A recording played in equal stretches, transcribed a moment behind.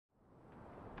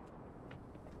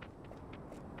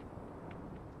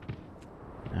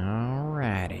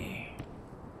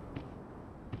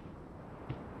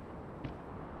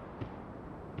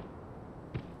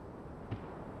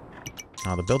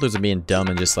Oh, the builders are being dumb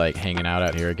and just like hanging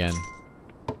out here again.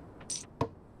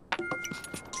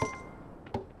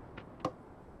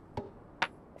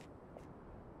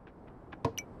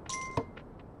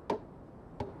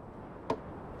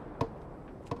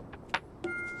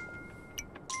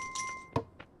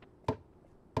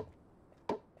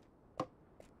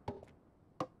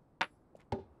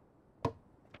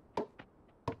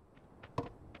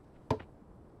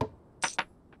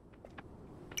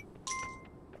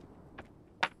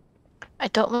 I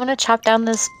don't want to chop down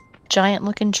this giant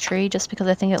looking tree just because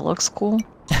I think it looks cool.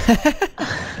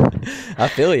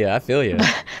 I feel you. I feel you.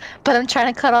 But I'm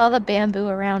trying to cut all the bamboo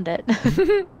around it.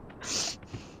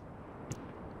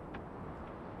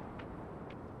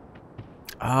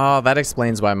 Oh, that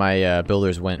explains why my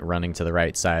builders went running to the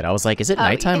right side. I was like, is it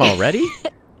nighttime already?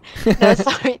 No,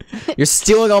 sorry. You're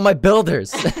stealing all my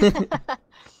builders.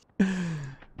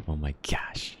 Oh my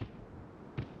gosh.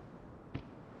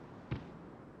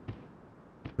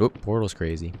 Oop, portal's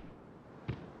crazy.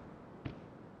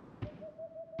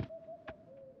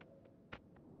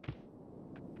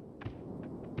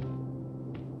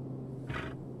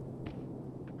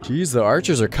 Jeez, the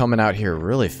archers are coming out here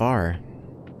really far.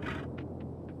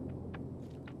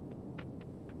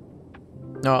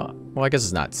 No, well, I guess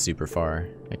it's not super far.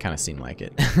 It kind of seemed like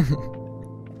it.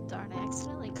 Darn, I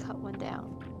accidentally cut one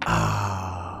down.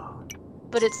 Ah.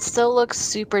 But it still looks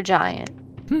super giant.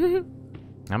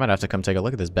 I might have to come take a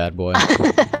look at this bad boy.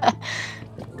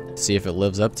 See if it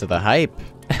lives up to the hype.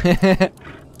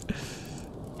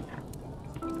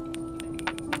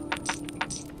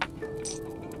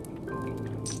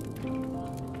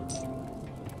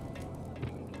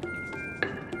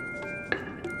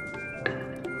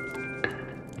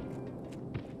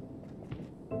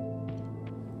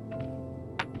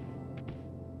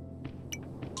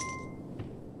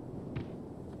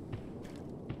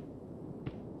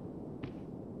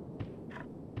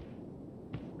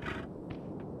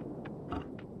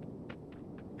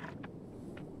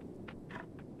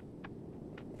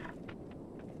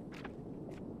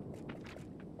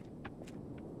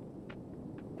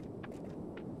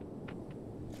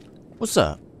 What's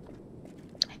up?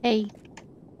 Hey,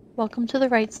 welcome to the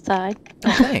right side.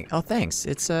 Oh, thanks.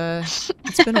 It's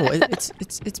been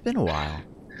a while.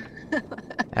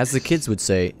 As the kids would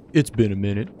say, it's been a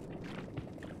minute.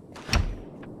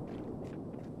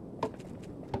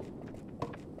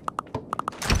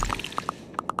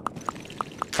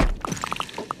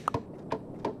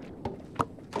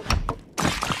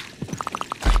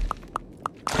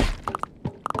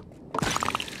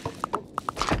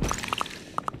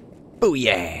 Oh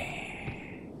yeah.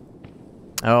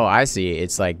 Oh, I see.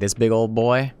 It's like this big old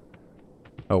boy.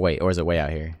 Oh wait, or is it way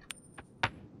out here?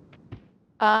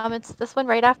 It's this one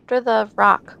right after the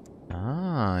rock.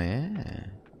 Oh yeah.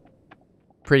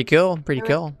 Pretty cool. Pretty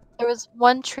cool. There was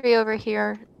one tree over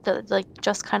here that like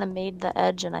just kind of made the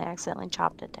edge, and I accidentally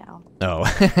chopped it down. Oh.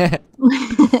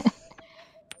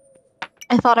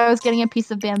 I thought I was getting a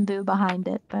piece of bamboo behind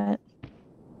it, but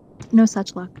no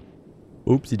such luck.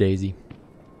 Oopsie daisy.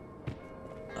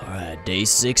 Alright, day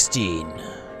 16.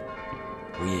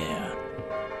 Oh yeah.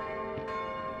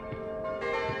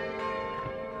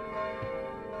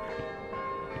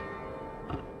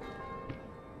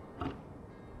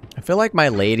 I feel like my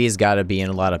lady's gotta be in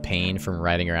a lot of pain from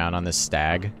riding around on this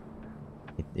stag.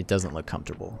 It doesn't look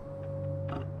comfortable.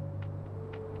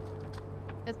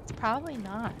 It's probably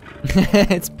not.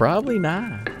 It's probably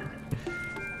not.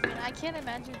 I mean, I can't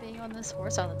imagine being on this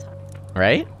horse all the time.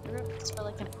 Right? We were just for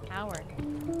like an hour.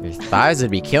 Your thighs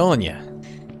would be killing you.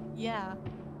 Yeah.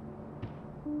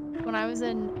 When I was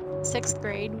in 6th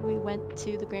grade, we went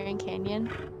to the Grand Canyon,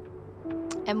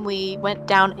 and we went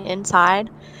down inside.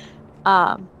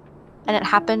 And it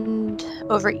happened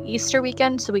over Easter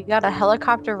weekend, so we got a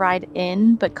helicopter ride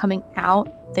in, but coming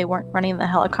out, they weren't running the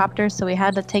helicopter, so we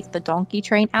had to take the donkey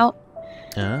train out.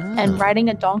 Oh. And riding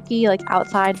a donkey like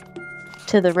outside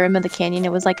to the rim of the canyon,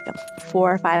 it was like a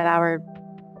 4 or 5 hour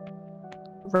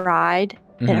ride.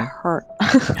 Mm-hmm. It hurt.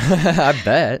 I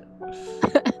bet.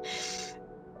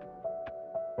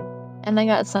 And I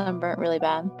got sunburnt really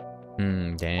bad.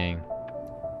 Dang.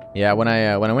 Yeah, when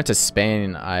I went to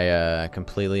Spain, I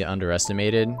completely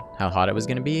underestimated how hot it was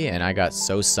gonna be, and I got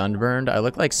so sunburned. I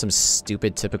looked like some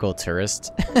stupid typical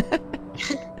tourist.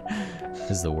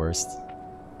 This is the worst.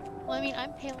 Well, I mean,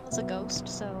 I'm pale as a ghost,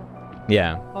 so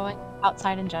Yeah. going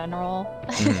outside in general.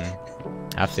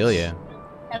 I feel you.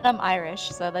 And I'm Irish,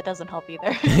 so that doesn't help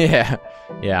either. Yeah.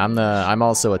 Yeah, I'm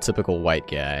also a typical white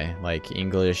guy, like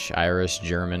English, Irish,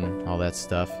 German, all that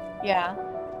stuff. Yeah.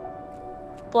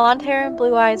 Blonde hair and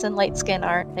blue eyes and light skin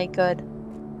aren't a good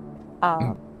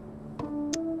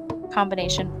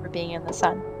combination for being in the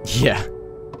sun. Yeah.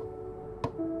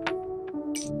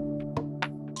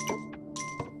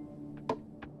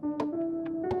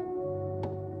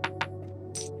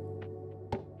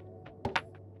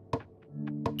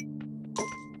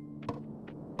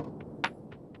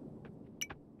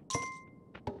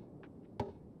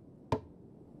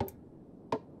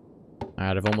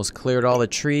 Alright, I've almost cleared all the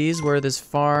trees where this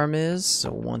farm is,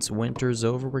 so once winter's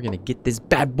over, we're gonna get this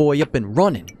bad boy up and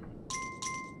running.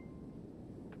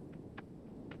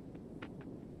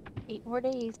 8 more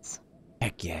days.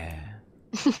 Heck yeah.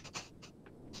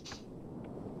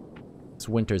 This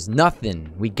winter's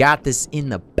nothing. We got this in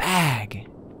the bag.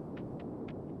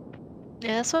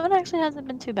 Yeah, this one actually hasn't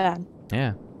been too bad.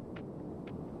 Yeah.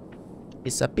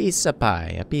 It's a piece of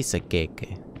pie, a piece of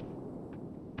cake.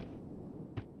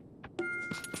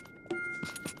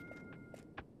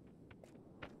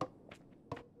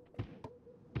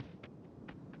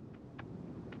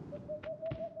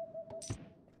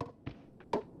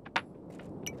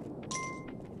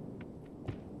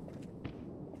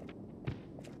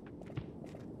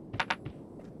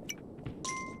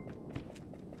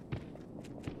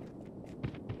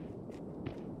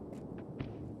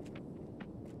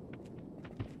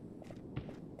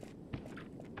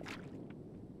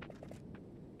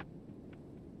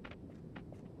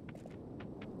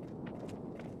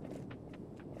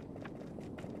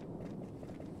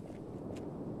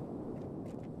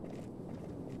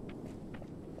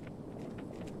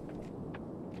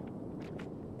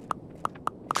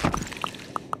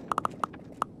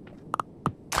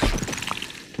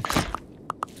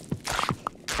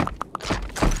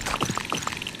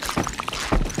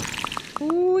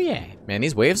 Ooh, yeah. Man,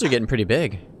 these waves are getting pretty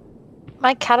big.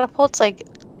 My catapult's like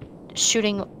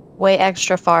shooting way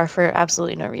extra far for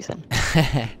absolutely no reason.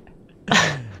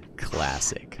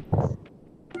 Classic.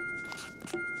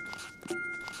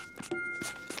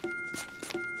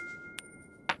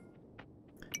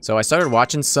 So I started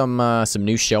watching some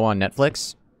new show on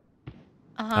Netflix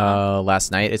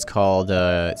last night. It's called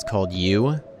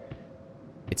You.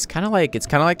 It's kind of like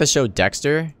the show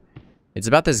Dexter. It's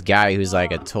about this guy who's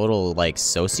like a total like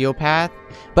sociopath,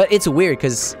 but it's weird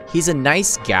because he's a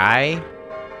nice guy,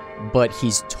 but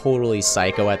he's totally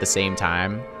psycho at the same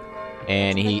time,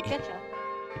 and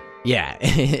yeah,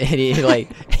 and he like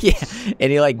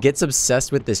and he like gets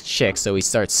obsessed with this chick, so he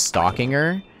starts stalking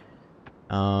her,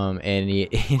 and he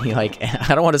like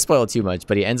I don't want to spoil too much,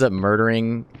 but he ends up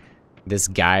murdering this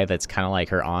guy that's kind of like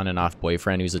her on and off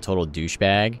boyfriend who's a total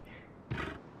douchebag,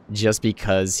 just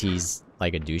because he's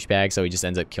like a douchebag, so he just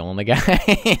ends up killing the guy.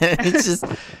 It's just,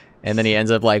 and then he ends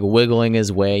up like wiggling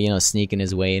his way, you know, sneaking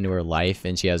his way into her life,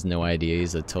 and she has no idea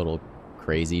he's a total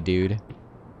crazy dude.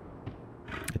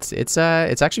 It's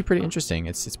actually pretty interesting.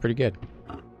 It's pretty good.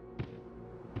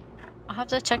 I'll have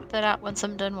to check that out once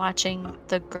I'm done watching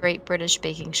the Great British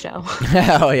Baking Show.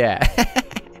 Oh yeah.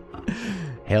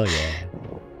 Hell yeah.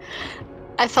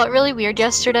 I felt really weird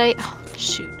yesterday. Oh,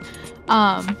 shoot.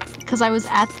 Because I was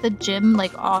at the gym,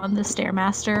 like, on the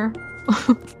Stairmaster.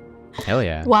 Hell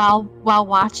yeah. While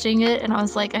watching it, and I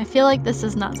was like, I feel like this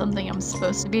is not something I'm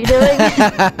supposed to be doing.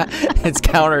 It's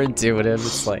counterintuitive.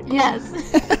 It's like... Yes.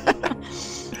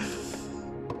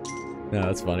 No,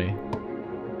 that's funny.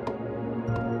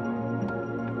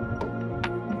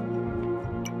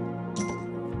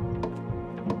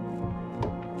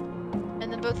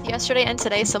 Both yesterday and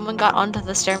today, someone got onto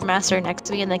the Stairmaster next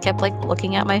to me, and they kept like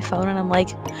looking at my phone, and I'm like,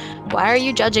 why are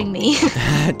you judging me?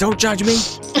 Don't judge me.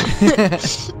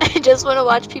 I just want to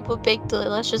watch people bake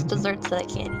delicious desserts that I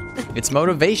can't eat. It's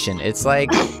motivation. It's like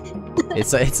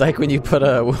it's like when you put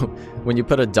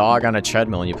a dog on a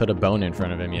treadmill and you put a bone in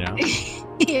front of him, you know?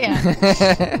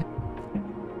 Yeah.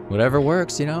 Whatever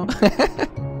works, you know?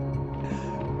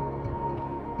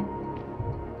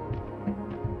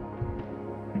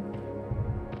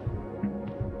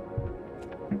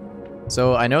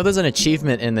 So I know there's an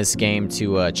achievement in this game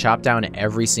to chop down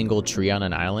every single tree on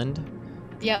an island.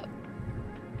 Yep.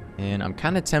 And I'm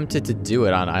kind of tempted to do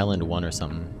it on Island 1 or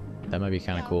something. That might be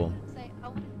kind of cool. I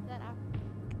want to do that after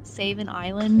save an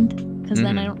island, because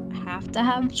then I don't have to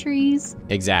have trees.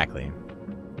 Exactly.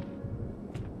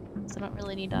 So I don't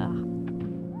really need to...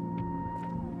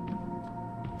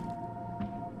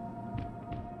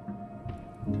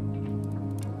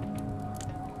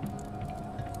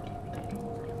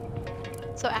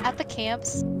 So at the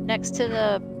camps, next to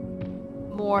the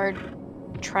more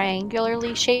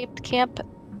triangularly shaped camp,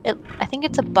 I think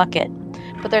it's a bucket,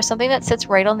 but there's something that sits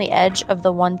right on the edge of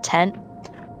the one tent,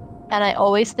 and I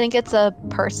always think it's a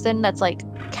person that's like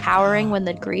cowering when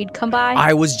the greed come by.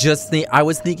 I was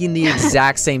thinking the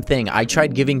exact same thing. I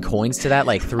tried giving coins to that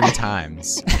like 3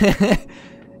 times.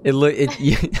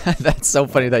 That's so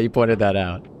funny that you pointed that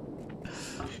out.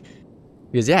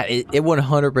 Because yeah, it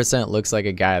 100% looks like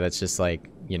a guy that's just like,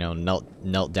 you know,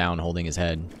 knelt down holding his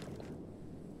head.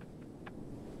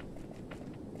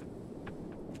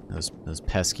 Those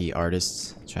pesky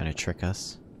artists trying to trick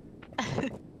us.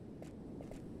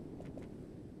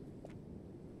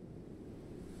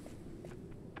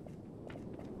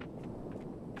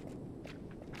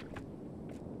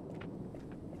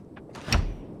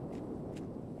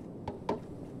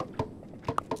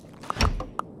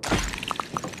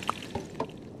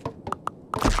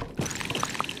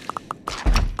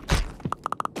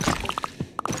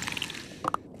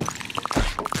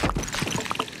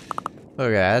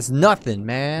 Okay, that's nothing,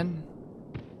 man.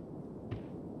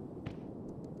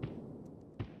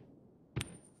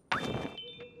 I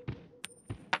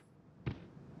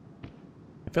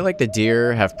feel like the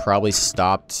deer have probably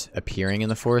stopped appearing in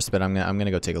the forest, but I'm gonna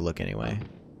go take a look anyway.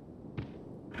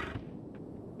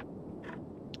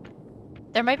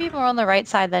 There might be more on the right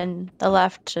side than the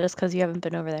left, just because you haven't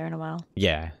been over there in a while.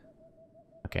 Yeah.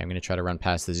 Okay, I'm gonna try to run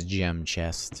past this gem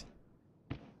chest.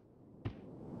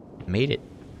 Made it.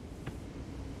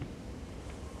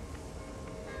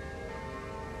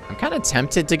 I'm kind of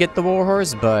tempted to get the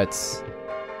warhorse, but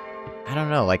I don't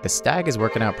know. Like, the stag is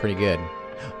working out pretty good.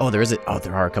 Oh, there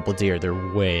are a couple deer.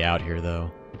 They're way out here, though.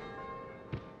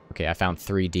 Okay, I found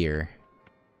 3 deer.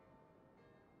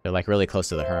 They're, like, really close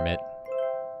to the hermit.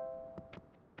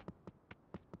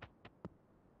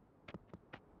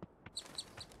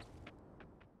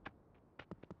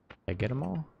 Did I get them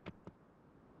all?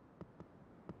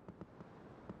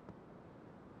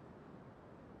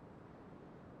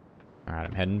 Alright,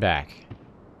 I'm heading back.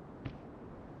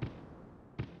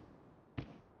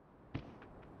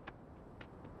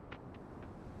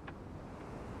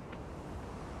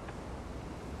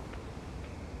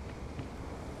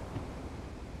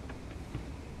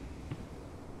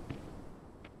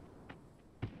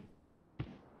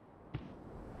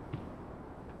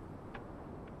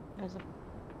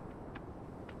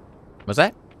 What's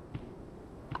that?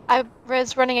 I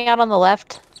was running out on the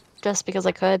left just because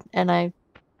I could, and I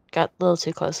got a little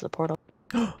too close to the portal.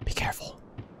 Be careful.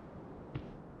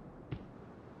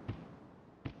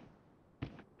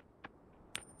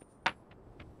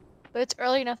 But it's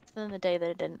early enough in the day that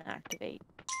it didn't activate.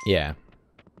 Yeah.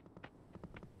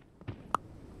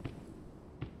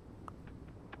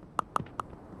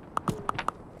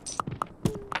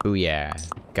 Ooh, yeah.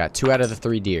 Got 2 out of the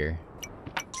 3 deer.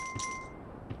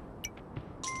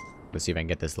 Let's see if I can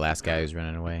get this last guy who's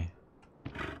running away.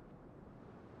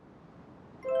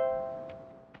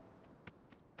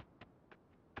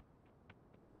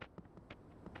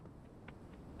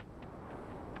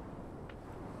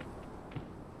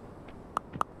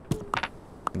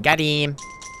 Got him!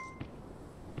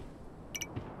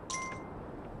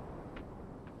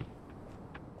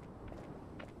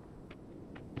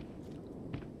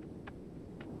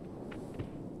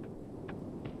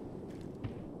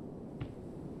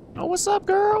 Oh, what's up,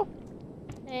 girl?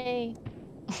 Hey.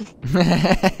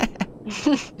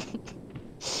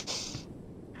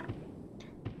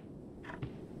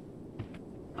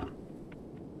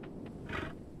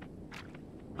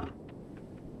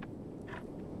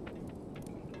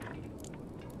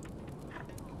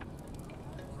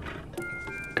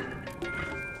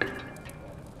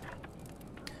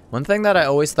 One thing that I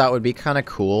always thought would be kind of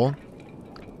cool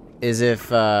is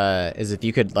if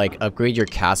you could like upgrade your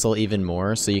castle even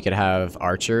more, so you could have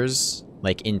archers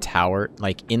like in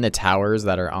the towers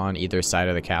that are on either side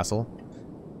of the castle.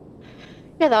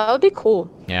 Yeah, that would be cool.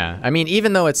 Yeah, I mean,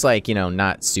 even though it's like, you know,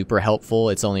 not super helpful,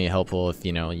 it's only helpful if,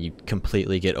 you know, you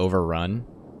completely get overrun,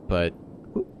 but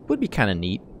would be kind of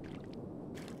neat.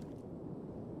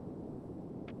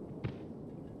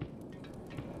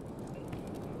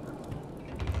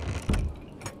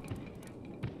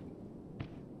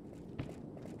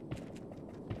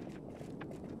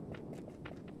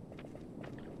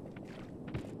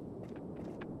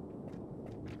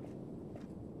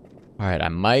 Alright, I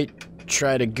might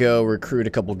try to go recruit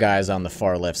a couple guys on the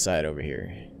far left side over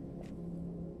here.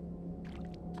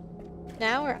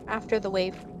 Now or after the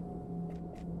wave?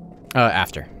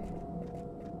 After.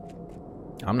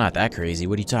 I'm not that crazy.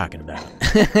 What are you talking about?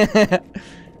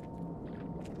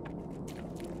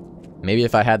 Maybe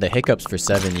if I had the hiccups for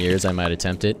 7 years, I might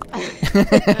attempt it.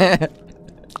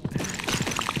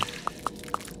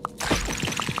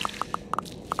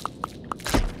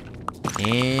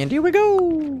 And here we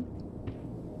go!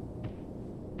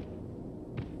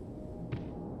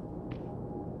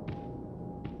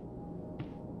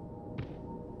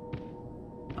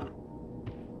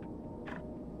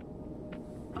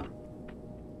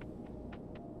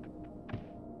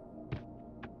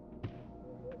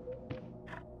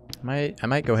 I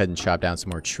might go ahead and chop down some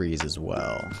more trees as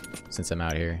well, since I'm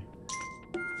out here.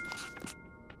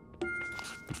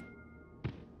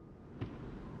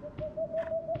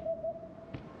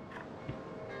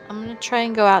 I'm gonna try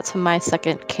and go out to my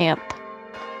second camp.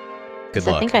 Good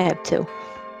luck. I think I have 2.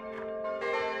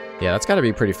 Yeah, that's got to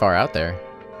be pretty far out there.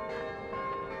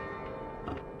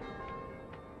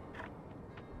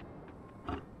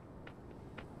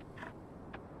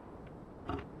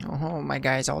 Oh, my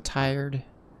guy's all tired.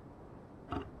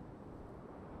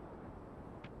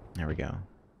 There we go.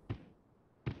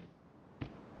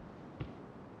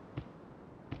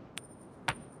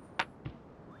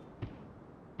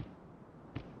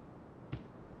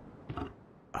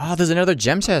 Oh, there's another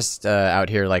gem chest out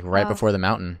here, like right before the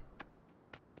mountain.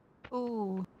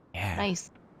 Ooh. Yeah. Nice.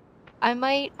 I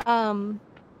might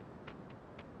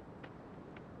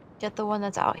get the one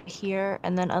that's out here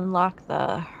and then unlock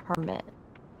the hermit.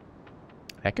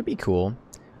 That could be cool.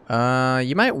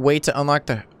 You might wait to unlock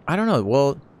the... I don't know.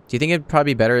 Well, do you think it'd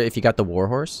probably be better if you got the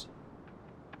warhorse?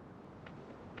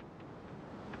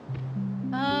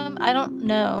 I don't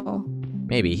know.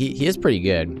 Maybe. He is pretty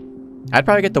good. I'd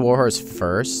probably get the warhorse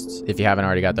first if you haven't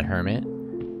already got the hermit.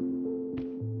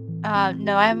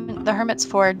 No, I haven't. The hermit's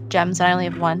 4 gems and I only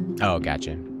have 1. Oh,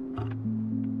 gotcha.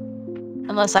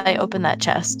 Unless I open that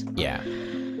chest. Yeah.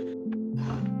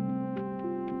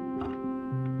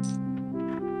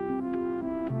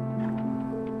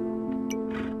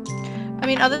 I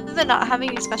mean, other than not having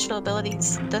any special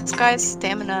abilities, this guy's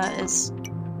stamina is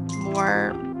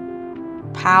more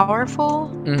powerful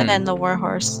than the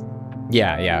warhorse.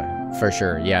 Yeah, for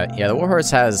sure. Yeah, the warhorse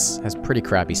has pretty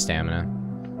crappy stamina.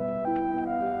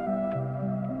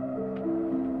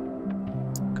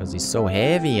 Cause he's so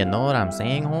heavy, you know what I'm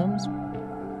saying, Holmes?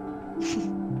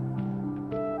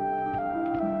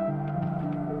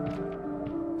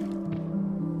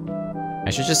 I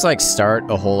should just like start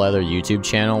a whole other YouTube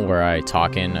channel where I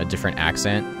talk in a different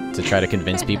accent to try to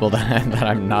convince people that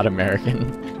I'm not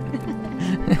American.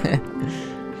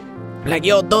 Like,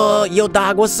 yo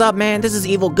dog, what's up, man? This is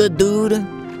Evil Good Dude.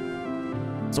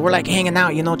 So we're like hanging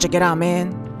out, you know, check it out,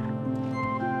 man.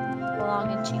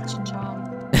 Belong in Cheech and Chong.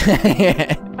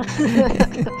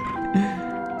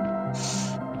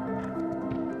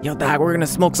 Yo dog, we're gonna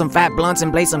smoke some fat blunts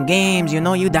and play some games, you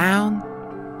know, you down?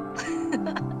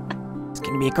 It's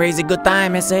gonna be a crazy good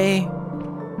time, SA.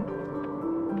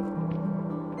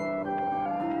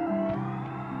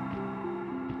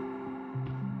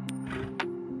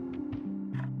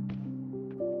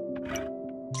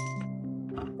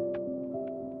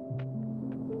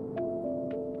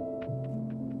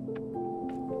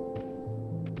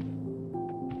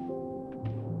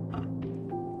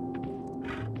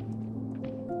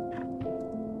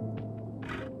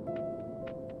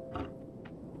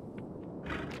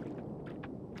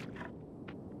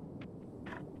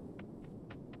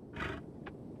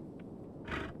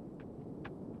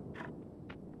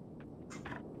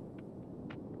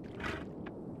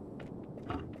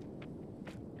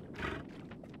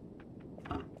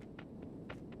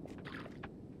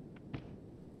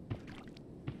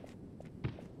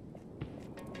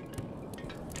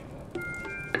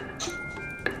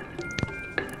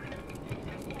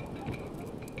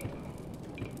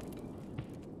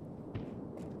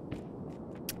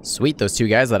 Sweet, those 2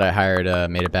 guys that I hired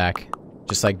made it back.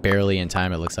 Just like barely in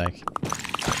time, it looks like.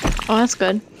 Oh, that's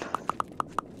good.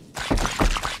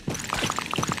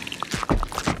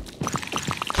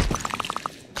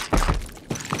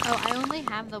 Oh, I only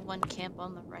have the 1 camp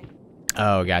on the right.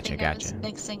 Oh, gotcha. I was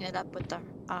mixing it up with the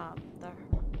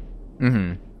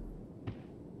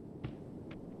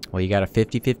Well, you got a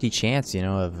 50-50 chance, you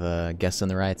know, of guessing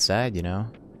the right side, you know?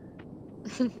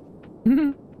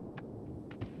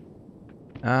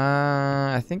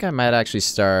 I think I might actually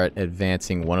start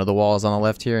advancing one of the walls on the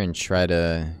left here and try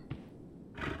to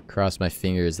cross my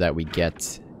fingers that we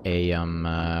get a,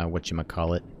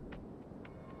 whatchamacallit?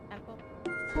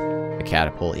 A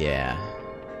catapult, yeah.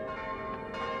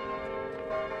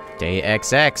 Day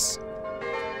XX.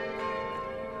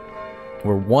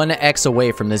 We're 1 X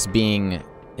away from this being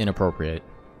inappropriate.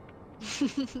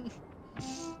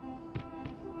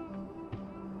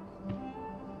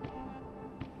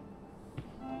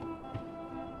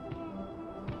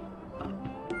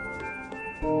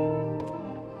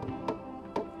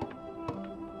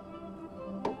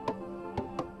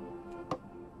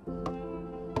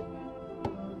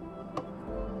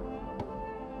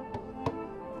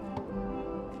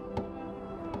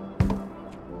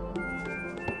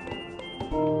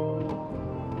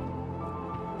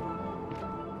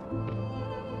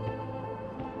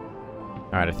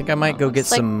 Alright, I think I might go get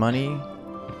some money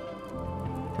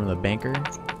from the banker.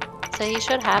 So he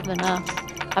should have enough.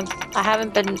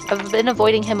 I've been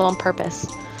avoiding him on purpose.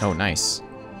 Oh, nice.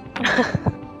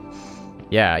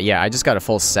 Yeah, I just got a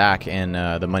full sack, and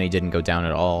the money didn't go down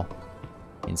at all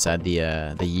inside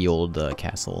the ye old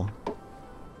castle.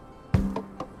 Well,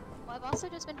 I've also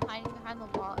just been hiding behind the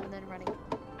wall and then running to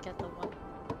get the one.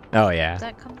 Oh yeah.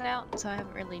 That comes out, so I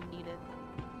haven't really needed.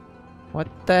 What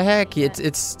the heck?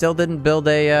 It still didn't build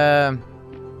a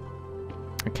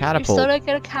catapult. You still don't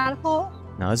get a catapult?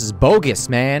 No, this is bogus,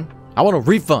 man. I want a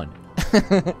refund.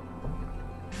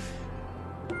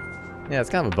 Yeah,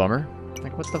 it's kind of a bummer.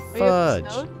 Like, what the fudge?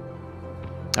 Are you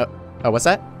up to stone? Oh, what's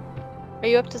that? Are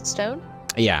you up to stone?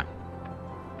 Yeah.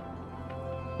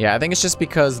 Yeah, I think it's just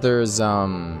because there's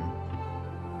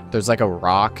like a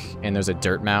rock and there's a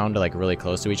dirt mound like really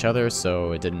close to each other,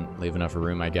 so it didn't leave enough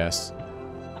room, I guess.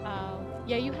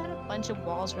 Yeah, you had a bunch of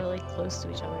walls really close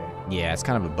to each other. Yeah, it's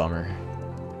kind of a bummer.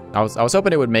 I was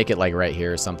hoping it would make it like right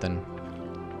here or something.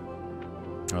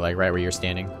 Or like right where you're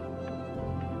standing. Well,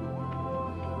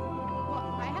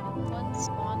 I had one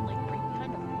spawn like right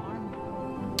behind a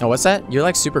farm. Oh, what's that? You're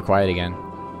like super quiet again.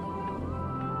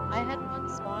 I had one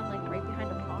spawn like right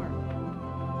behind a farm.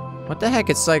 What the heck?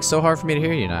 It's like so hard for me to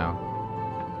hear you now.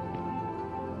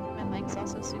 My mic's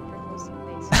also super close to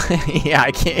the face. Yeah,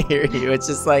 I can't hear you. It's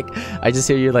just like, I just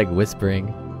hear you like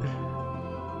whispering.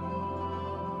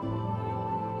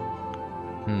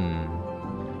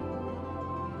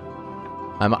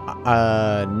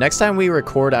 Next time we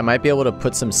record, I might be able to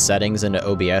put some settings into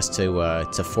OBS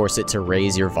to force it to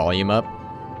raise your volume up.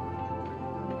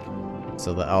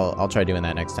 So I'll try doing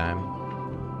that next time.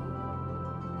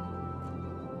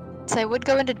 So I would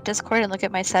go into Discord and look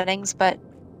at my settings, but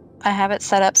I have it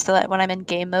set up so that when I'm in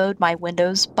game mode, my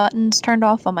Windows button's turned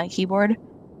off on my keyboard.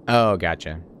 Oh,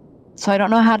 gotcha. So I don't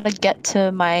know how to get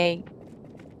to my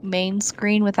main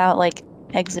screen without like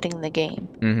exiting the game.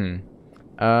 Mm-hmm.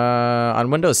 On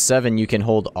Windows 7, you can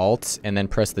hold Alt and then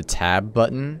press the Tab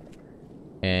button,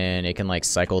 and it can like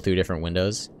cycle through different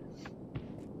windows. I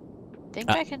think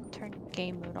I can turn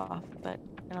game mode off, but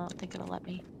I don't think it'll let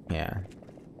me. Yeah.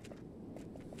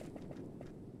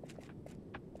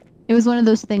 It was one of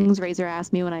those things Razer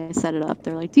asked me when I set it up.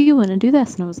 They're like, do you want to do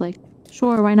this? And I was like,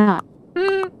 sure, why not?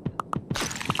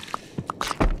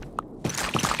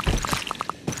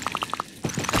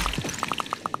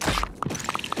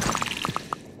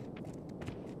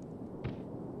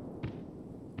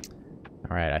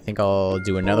 Alright, I think I'll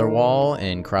do another wall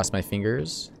and cross my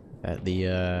fingers that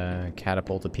the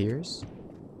catapult appears.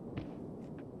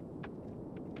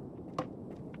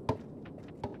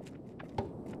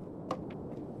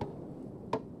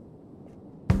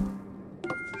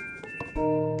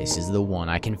 This is the one.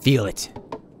 I can feel it.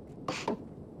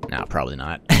 No, probably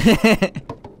not.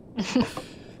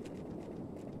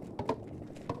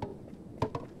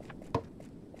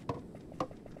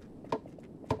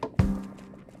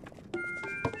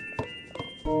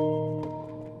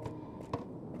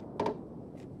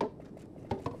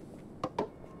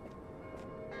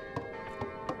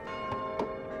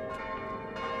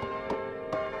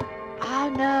 Oh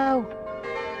no!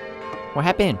 What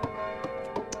happened?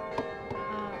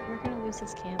 We're gonna lose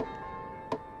this camp.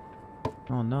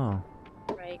 Oh no.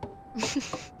 Right.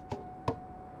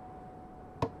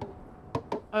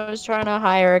 I was trying to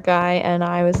hire a guy and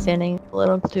I was standing a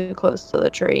little too close to the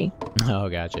tree. Oh,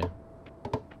 gotcha.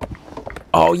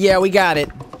 Oh yeah, we got it.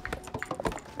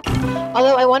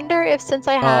 Although I wonder if since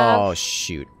I have Oh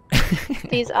shoot.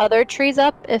 these other trees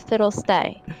up, if it'll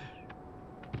stay.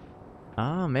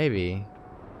 Oh, maybe.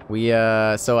 We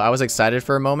so I was excited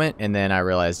for a moment, and then I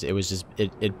realized it was just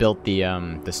it built the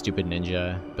stupid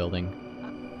ninja building.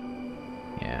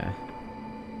 Yeah.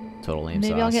 Total lame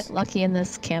Maybe sauce. I'll get lucky and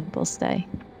this camp will stay.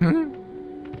 I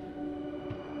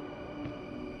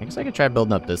guess I could try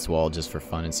building up this wall just for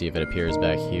fun and see if it appears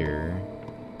back here.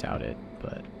 Doubt it,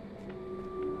 but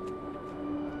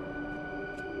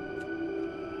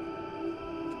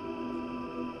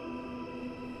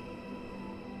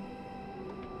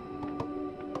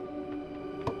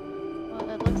Well,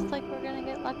 it looks like we're gonna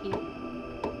get lucky.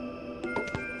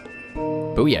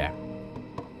 booyah.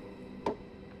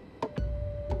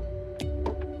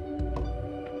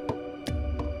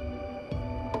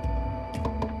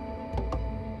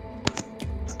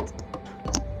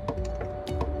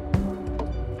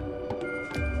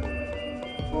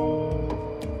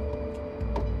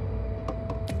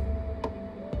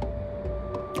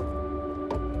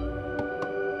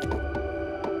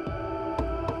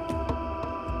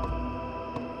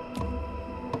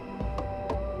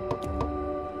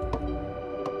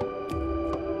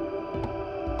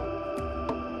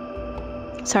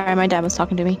 Sorry, my dad was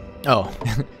talking to me. Oh,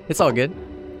 it's all good.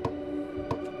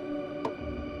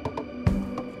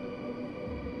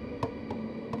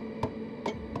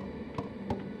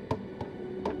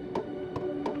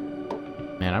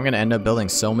 I'm gonna end up building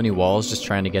so many walls just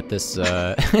trying to get this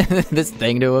this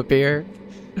thing to appear.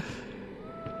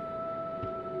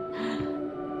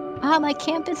 Ah, my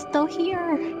camp is still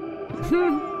here.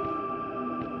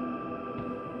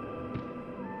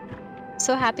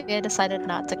 So happy I decided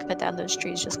not to cut down those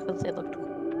trees just because they looked cool.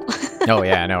 Oh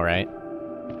yeah, I know, right?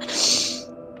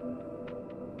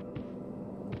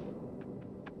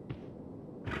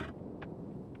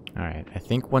 Alright, I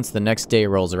think once the next day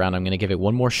rolls around, I'm gonna give it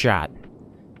one more shot.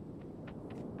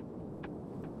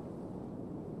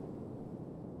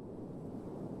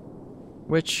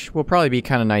 Which will probably be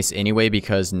kind of nice anyway,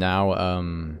 because now,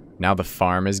 now the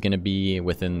farm is gonna be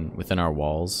within our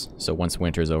walls. So once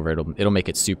winter's over, it'll make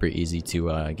it super easy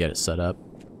to get it set up.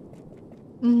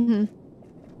 Mm-hmm.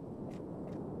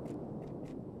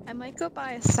 I might go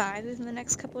buy a scythe in the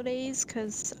next couple of days,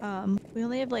 because we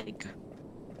only have like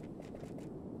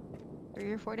 3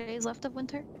 or 4 days left of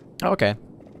winter. Oh, okay,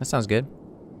 that sounds good.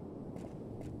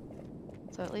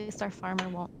 So at least our farmer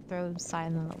won't throw scythe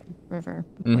in the river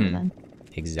before then.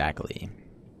 Exactly.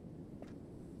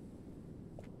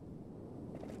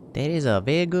 That is a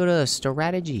very good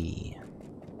strategy.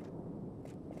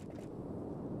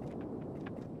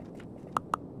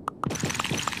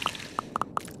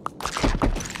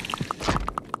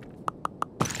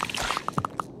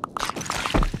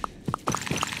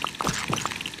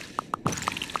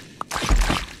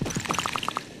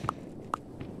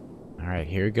 Alright,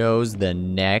 here goes the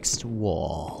next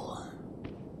wall.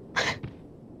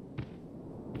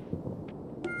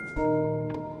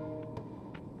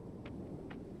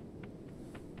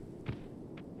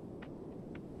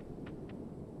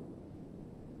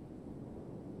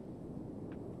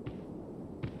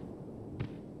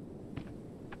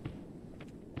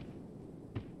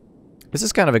 This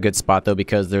is kind of a good spot though,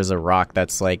 because there's a rock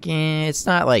that's like, it's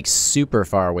not like super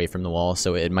far away from the wall,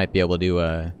 so it might be able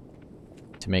to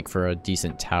make for a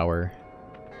decent tower.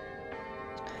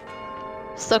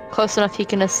 Still close enough he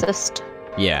can assist.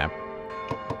 Yeah.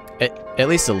 At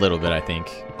least a little bit, I think.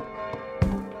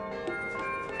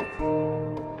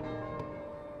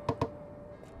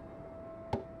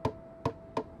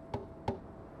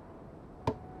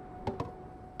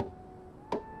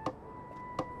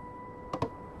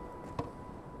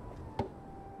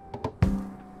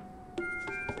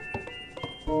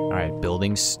 Alright,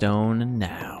 building stone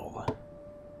now.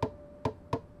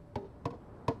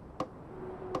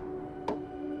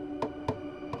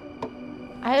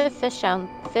 I have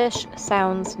fish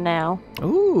sounds now.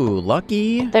 Ooh,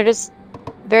 lucky. They're just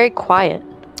very quiet.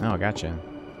 Oh, gotcha.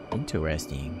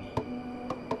 Interesting.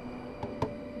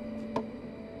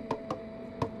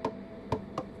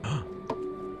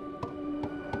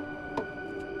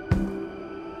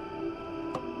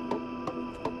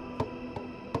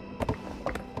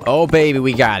 Oh, baby,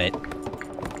 we got it.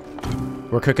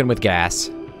 We're cooking with gas.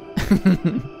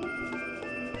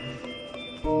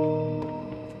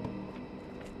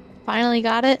 Finally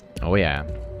got it. Oh, yeah.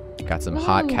 Got some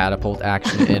hot catapult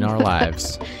action in our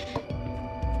lives.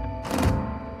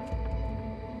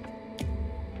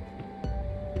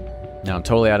 Now I'm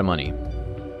totally out of money.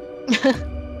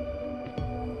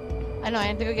 I know, I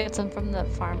had to go get some from the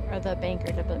farm or the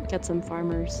banker to get some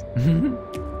farmers.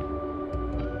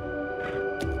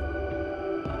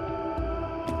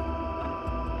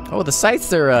 Oh, the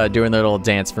scythes are doing their little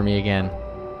dance for me again.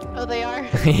 Oh, they are?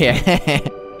 Yeah.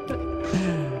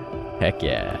 Heck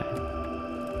yeah.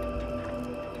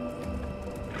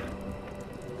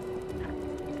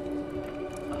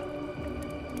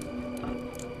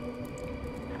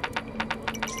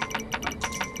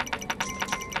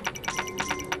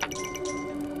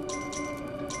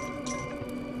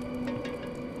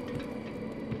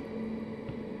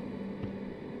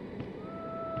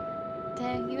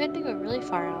 Dang, you had to go really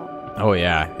far out. Oh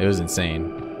yeah, it was insane.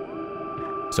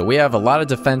 So we have a lot of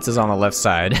defenses on the left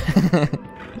side.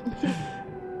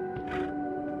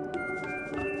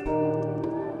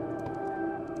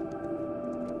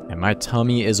 And my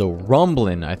tummy is a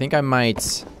rumbling. I think I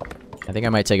might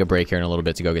take a break here in a little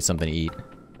bit to go get something to eat.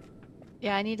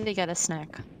 Yeah, I need to get a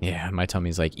snack. Yeah, my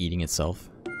tummy's like eating itself.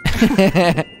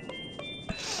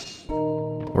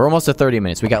 We're almost at 30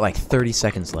 minutes. We got like 30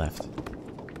 seconds left.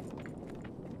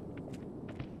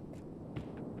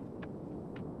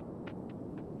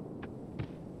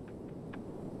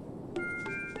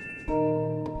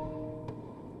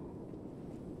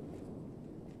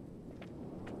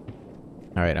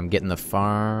 Alright, I'm getting the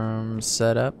farm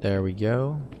set up. There we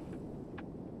go.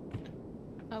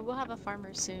 We'll have a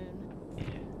farmer soon. Yeah.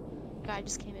 Guy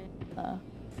just came in.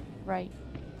 Right.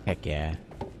 Heck yeah.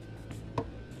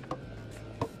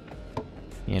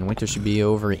 And winter should be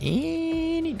over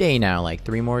any day now, like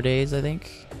 3 more days, I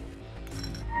think.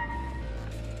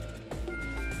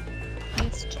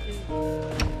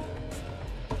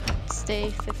 Stay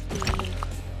 50.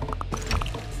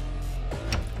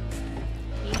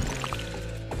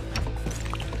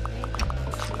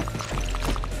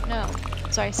 No,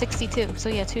 sorry, 62. So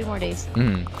yeah, 2 more days.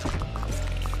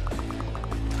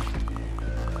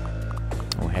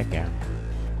 Oh, heck yeah.